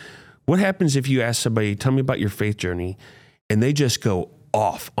this. What happens if you ask somebody, tell me about your faith journey, and they just go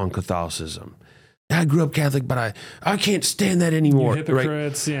off on Catholicism? I grew up Catholic, but I can't stand that anymore.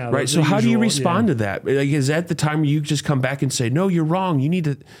 Hypocrites, right? yeah. Right. So how do you respond to that? Like, is that the time where you just come back and say, no, you're wrong. You need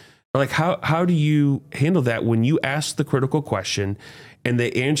to, like, how do you handle that when you ask the critical question and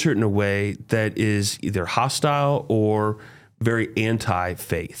they answer it in a way that is either hostile or very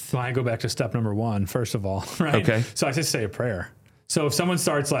anti-faith? Well, I go back to step number one, first of all, right? Okay. So I just say a prayer. So if someone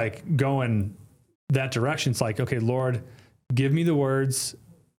starts like going that direction, it's like, okay, Lord, give me the words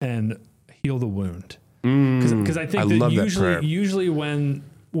and heal the wound. Because I think that usually when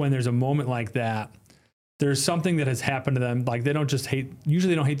there's a moment like that, there's something that has happened to them. Like they don't hate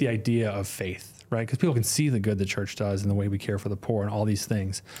the idea of faith, right? Because people can see the good the church does and the way we care for the poor and all these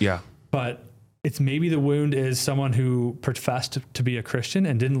things. Yeah. But it's maybe the wound is someone who professed to be a Christian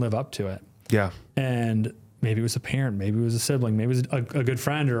and didn't live up to it. Yeah. And maybe it was a parent, maybe it was a sibling, maybe it was a good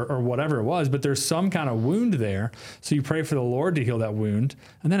friend or whatever it was, but there's some kind of wound there. So you pray for the Lord to heal that wound.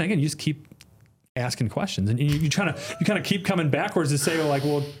 And then again, you just keep asking questions and you kind of keep coming backwards to say,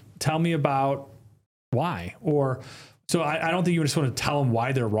 well, tell me about why. Or so I don't think you just want to tell them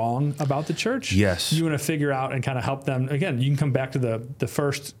why they're wrong about the church. Yes. You want to figure out and kind of help them. Again, you can come back to the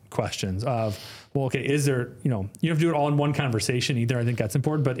first questions of, well, okay, is there, you don't have to do it all in one conversation either. I think that's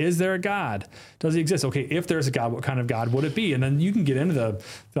important, but is there a God? Does he exist? Okay, if there's a God, what kind of God would it be? And then you can get into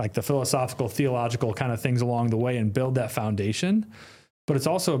the philosophical, theological kind of things along the way and build that foundation. But it's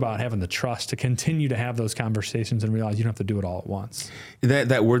also about having the trust to continue to have those conversations and realize you don't have to do it all at once.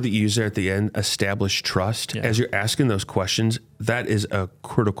 That word that you use there at the end, establish trust, as you're asking those questions, that is a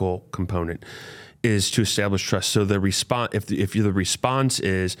critical component, is to establish trust. So the response, if the response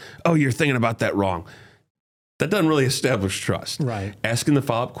is, oh, you're thinking about that wrong, that doesn't really establish trust. Right. Asking the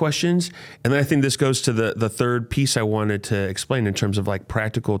follow-up questions. And then I think this goes to the third piece I wanted to explain in terms of like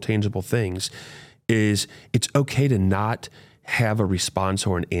practical, tangible things, is it's okay to not have a response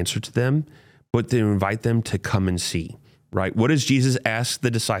or an answer to them, but to invite them to come and see, right? What does Jesus ask the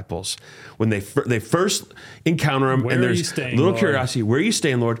disciples when they first encounter him? Where and are there's you staying, little Lord? curiosity. Where are you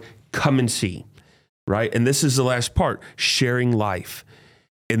staying, Lord? Come and see, right? And this is the last part, sharing life.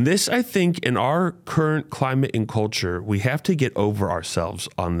 And this, I think, in our current climate and culture, we have to get over ourselves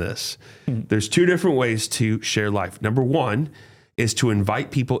on this. There's two different ways to share life. Number one is to invite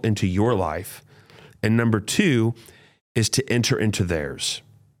people into your life. And number two is to enter into theirs.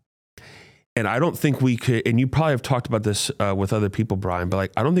 And I don't think we could, and you probably have talked about this with other people, Brian, but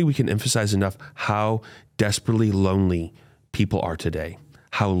like, I don't think we can emphasize enough how desperately lonely people are today,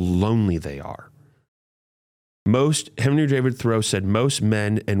 how lonely they are. Henry David Thoreau said, most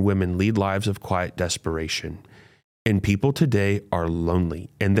men and women lead lives of quiet desperation. And people today are lonely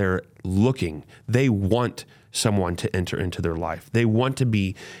and they're looking, they want someone to enter into their life. They want to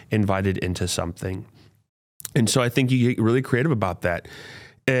be invited into something. And so I think you get really creative about that.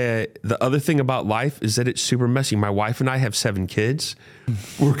 The other thing about life is that it's super messy. My wife and I have 7 kids.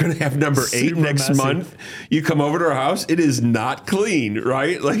 We're going to have number 8 next month. You come over to our house, it is not clean,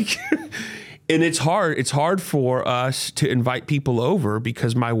 right? Like, and it's hard. It's hard for us to invite people over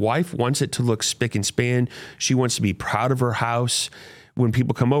because my wife wants it to look spick and span. She wants to be proud of her house when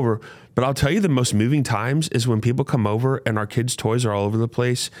people come over. But I'll tell you, the most moving times is when people come over and our kids' toys are all over the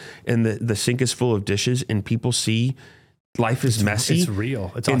place and the sink is full of dishes and people see life is messy. It's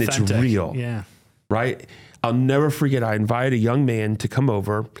real. It's and authentic. It's real. Yeah. Right? I'll never forget, I invited a young man to come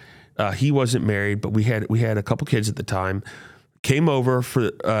over. He wasn't married, but we had a couple kids at the time. Came over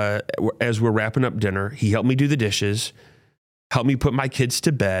for as we're wrapping up dinner. He helped me do the dishes, helped me put my kids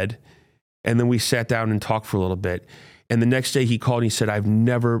to bed, and then we sat down and talked for a little bit. And the next day he called and he said, I've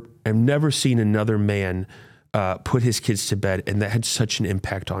never seen another man put his kids to bed, and that had such an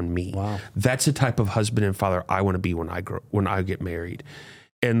impact on me. Wow. That's the type of husband and father I want to be when I get married.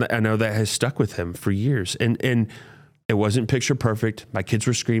 And I know that has stuck with him for years. And it wasn't picture perfect. My kids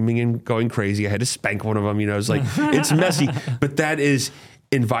were screaming and going crazy. I had to spank one of them. It's like, it's messy. But that is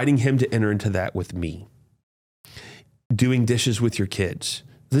inviting him to enter into that with me. Doing dishes with your kids.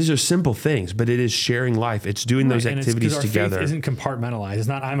 These are simple things, but it is sharing life. It's doing those activities together. Faith isn't compartmentalized. It's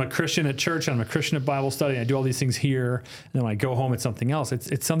not, I'm a Christian at church, I'm a Christian at Bible study, and I do all these things here, and then when I go home, it's something else.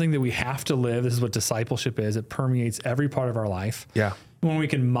 It's something that we have to live. This is what discipleship is. It permeates every part of our life. Yeah. When we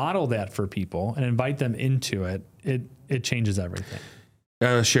can model that for people and invite them into it, it changes everything.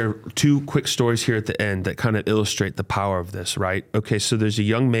 I'll share two quick stories here at the end that kind of illustrate the power of this, right? Okay, so there's a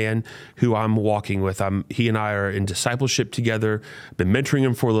young man who I'm walking with. He and I are in discipleship together. I've been mentoring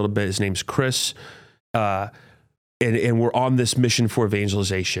him for a little bit. His name's Chris. And we're on this mission for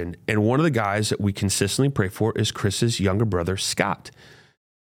evangelization. And one of the guys that we consistently pray for is Chris's younger brother, Scott.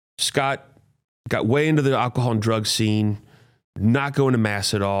 Scott got way into the alcohol and drug scene, not going to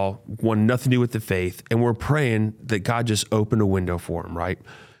mass at all, wanted nothing to do with the faith. And we're praying that God just opened a window for him, right?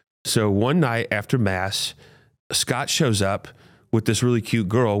 So one night after mass, Scott shows up with this really cute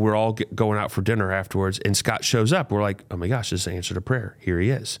girl. We're all going out for dinner afterwards. And Scott shows up. We're like, oh my gosh, this is the answer to prayer. Here he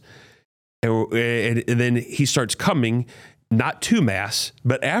is. And then he starts coming, not to mass,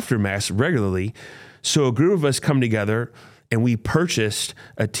 but after mass regularly. So a group of us come together and we purchased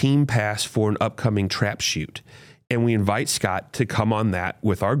a team pass for an upcoming trap shoot. And we invite Scott to come on that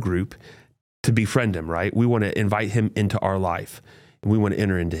with our group to befriend him, right? We want to invite him into our life and we want to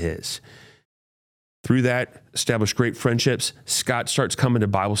enter into his. Through that, establish great friendships. Scott starts coming to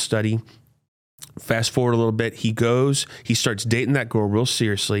Bible study. Fast forward a little bit, he starts dating that girl real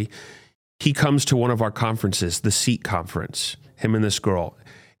seriously. He comes to one of our conferences, the Seat Conference, him and this girl.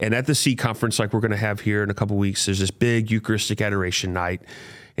 And at the Seat Conference, like we're going to have here in a couple of weeks, there's this big Eucharistic adoration night.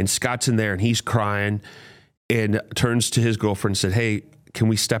 And Scott's in there and he's crying and turns to his girlfriend and said, hey, can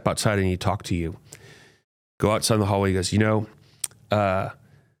we step outside? I need to talk to you. Go outside in the hallway. He goes, the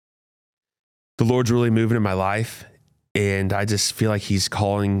Lord's really moving in my life. And I just feel like he's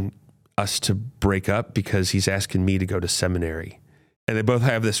calling us to break up because he's asking me to go to seminary. And they both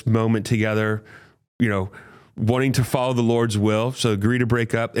have this moment together, wanting to follow the Lord's will. So agree to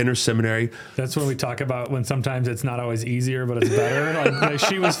break up, enter seminary. That's when we talk about when sometimes it's not always easier, but it's better. Like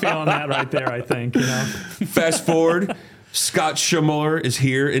she was feeling that right there, I think. Fast forward, Scott Schumuller is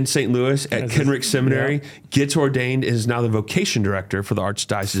here in St. Louis at Kenrick Seminary, gets ordained, is now the vocation director for the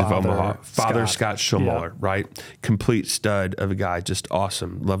Archdiocese of Omaha. Father Scott Schumuller, right? Complete stud of a guy, just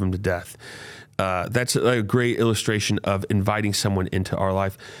awesome. Love him to death. That's a great illustration of inviting someone into our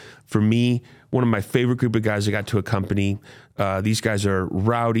life. For me, one of my favorite group of guys I got to accompany, these guys are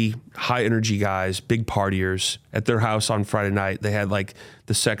rowdy, high energy guys, big partiers. At their house on Friday night, they had like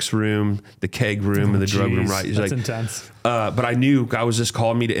the sex room, the keg room, and the drug room, right? That's intense. But I knew God was just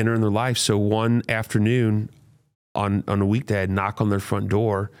calling me to enter in their life. So one afternoon on a weekday, I'd knock on their front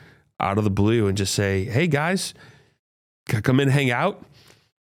door out of the blue and just say, hey guys, can I come in and hang out?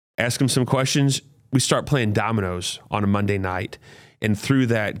 Ask them some questions. We start playing dominoes on a Monday night. And through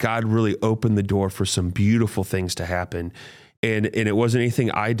that, God really opened the door for some beautiful things to happen. And it wasn't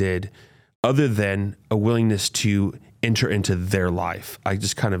anything I did other than a willingness to enter into their life. I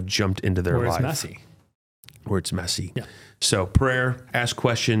just kind of jumped into their life. Where it's messy. Yeah. So prayer, ask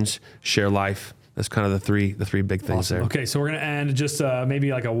questions, share life. That's kind of the three big things there. Okay, so we're going to end just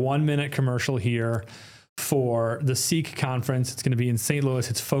maybe like a 1-minute commercial here for the Seek Conference. It's going to be in St. Louis.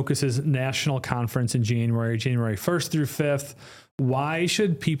 It's Focus's National Conference in January 1st through 5th. Why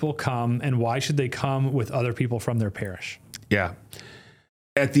should people come, and why should they come with other people from their parish? Yeah.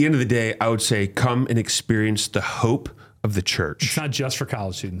 At the end of the day, I would say come and experience the hope of the church. It's not just for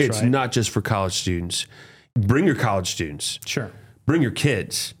college students, It's not just for college students. Bring your college students. Sure. Bring your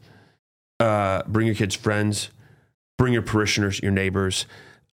kids. Bring your kids' friends. Bring your parishioners, your neighbors.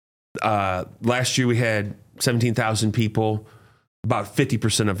 Last year we had 17,000 people. About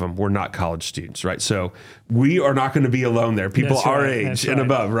 50% of them were not college students, right? So we are not going to be alone there. People our age and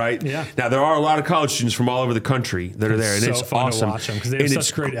above, right? Yeah. Now, there are a lot of college students from all over the country that are there, and it's fun awesome. To watch them because they have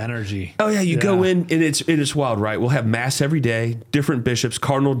such great energy. Oh, yeah, you go in, and it's wild, right? We'll have mass every day, different bishops.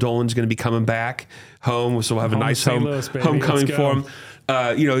 Cardinal Dolan's going to be coming back home, so we'll have a nice homecoming for him.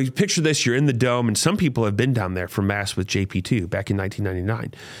 You picture this, you're in the Dome, and some people have been down there for Mass with JP2 back in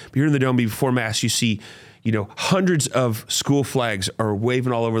 1999. But you're in the Dome before Mass, you see hundreds of school flags are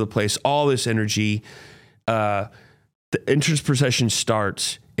waving all over the place, all this energy. The entrance procession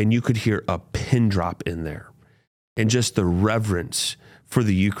starts, and you could hear a pin drop in there. And just the reverence for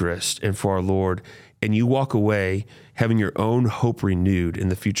the Eucharist and for our Lord. And you walk away having your own hope renewed in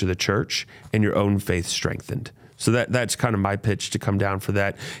the future of the church and your own faith strengthened. So that's kind of my pitch to come down for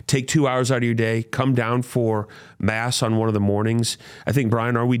that. Take 2 hours out of your day. Come down for Mass on one of the mornings. I think,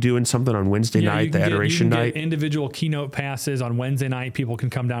 Brian, are we doing something on Wednesday night, the Adoration night? You can get individual keynote passes on Wednesday night. People can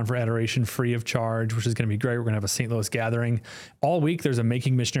come down for Adoration free of charge, which is going to be great. We're going to have a St. Louis gathering. All week, there's a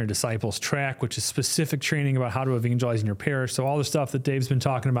Making Missionary Disciples track, which is specific training about how to evangelize in your parish. So all the stuff that Dave's been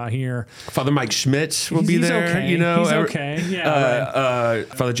talking about here. Father Mike Schmitz will be there. Okay. He's okay. Yeah.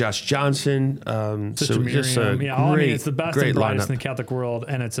 Father Josh Johnson. Sister Miriam. I mean, it's the best and brightest lineup in the Catholic world,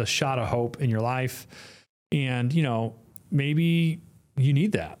 and it's a shot of hope in your life. And, maybe you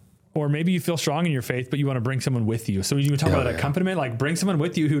need that. Or maybe you feel strong in your faith, but you want to bring someone with you. So you talk about accompaniment, like bring someone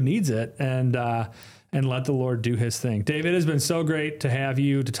with you who needs it, and let the Lord do his thing. David, it has been so great to have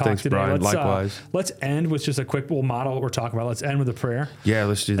you to talk Thanks, today. Brian. Likewise. Let's end with just a quick, we'll model what we're talking about. Let's end with a prayer. Yeah,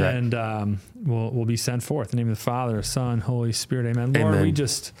 let's do that. And we'll be sent forth. In the name of the Father, Son, Holy Spirit. Amen. Lord, Amen. we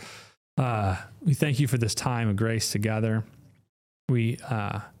just, we thank you for this time of grace together. We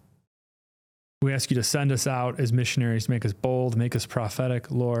ask you to send us out as missionaries, make us bold, make us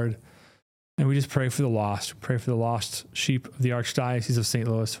prophetic, Lord. And we just pray for the lost. We pray for the lost sheep of the Archdiocese of St.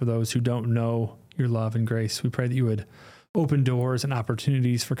 Louis, for those who don't know your love and grace. We pray that you would open doors and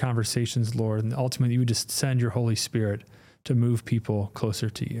opportunities for conversations, Lord, and ultimately you would just send your Holy Spirit to move people closer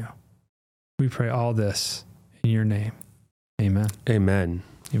to you. We pray all this in your name. Amen. Amen. In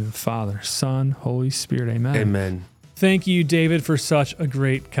the name of the Father, Son, Holy Spirit. Amen. Amen. Thank you, David, for such a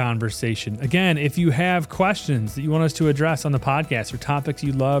great conversation. Again, if you have questions that you want us to address on the podcast or topics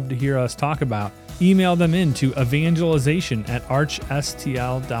you'd love to hear us talk about, email them in to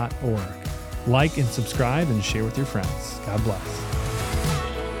evangelization@archstl.org. Like and subscribe and share with your friends. God bless.